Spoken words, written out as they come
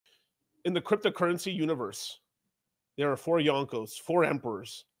in the cryptocurrency universe, there are 4 Yonkos, 4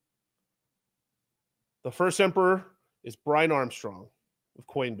 emperors. The first emperor is Brian Armstrong of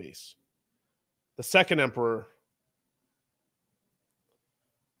Coinbase. The second emperor,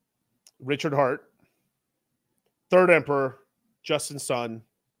 Richard Hart. Third emperor, Justin Sun.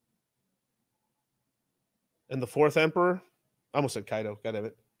 And the fourth emperor, I almost said Kaido. God damn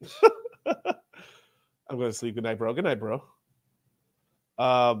it. I'm going to sleep. Good night, bro. Good night, bro.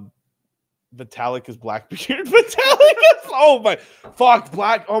 Vitalik is Blackbeard. Vitalik is, oh my, fuck,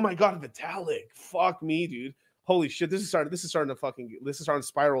 Black. Oh my God, Vitalik. Fuck me, dude. Holy shit. This is starting to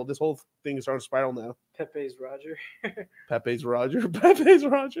spiral. This whole thing is starting to spiral now. Pepe's Roger. Pepe's Roger. Pepe's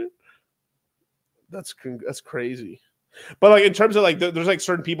Roger. That's crazy. But like in terms of like, there's like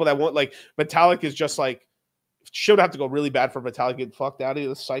certain people that want like Vitalik is just like, should have to go really bad for Vitalik to get fucked out of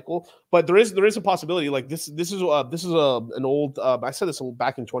this cycle. But there is a possibility. Like this is an old. I said this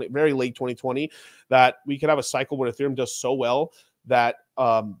back in very late 2020 that we could have a cycle where Ethereum does so well that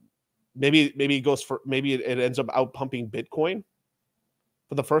maybe it ends up out pumping Bitcoin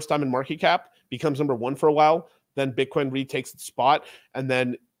for the first time in market cap, becomes number 1 for a while. Then Bitcoin retakes its spot, and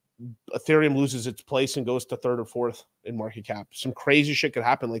then Ethereum loses its place and goes to 3rd or 4th in market cap. Some crazy shit could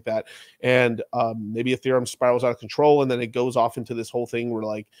happen like that. And maybe Ethereum spirals out of control, and then it goes off into this whole thing where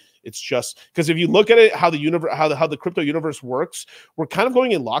like, it's just, because if you look at it, how the crypto universe works, we're kind of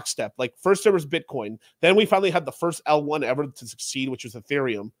going in lockstep. Like first there was Bitcoin. Then we finally had the first L1 ever to succeed, which was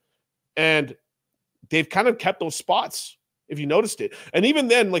Ethereum. And they've kind of kept those spots, if you noticed it. And even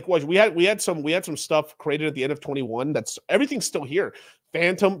then, like we had some stuff created at the end of 21. That's everything's still here.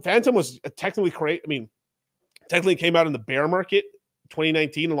 Phantom was technically technically came out in the bear market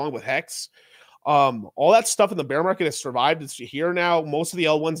 2019 along with Hex. All that stuff in the bear market has survived. It's here now. Most of the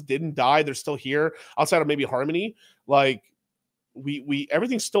L1s didn't die. They're still here outside of maybe Harmony. Like we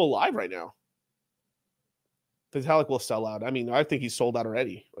everything's still alive right now. Vitalik will sell out. I mean, I think he's sold out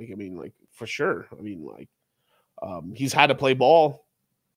already. Like for sure. I mean, like, he's had to play ball.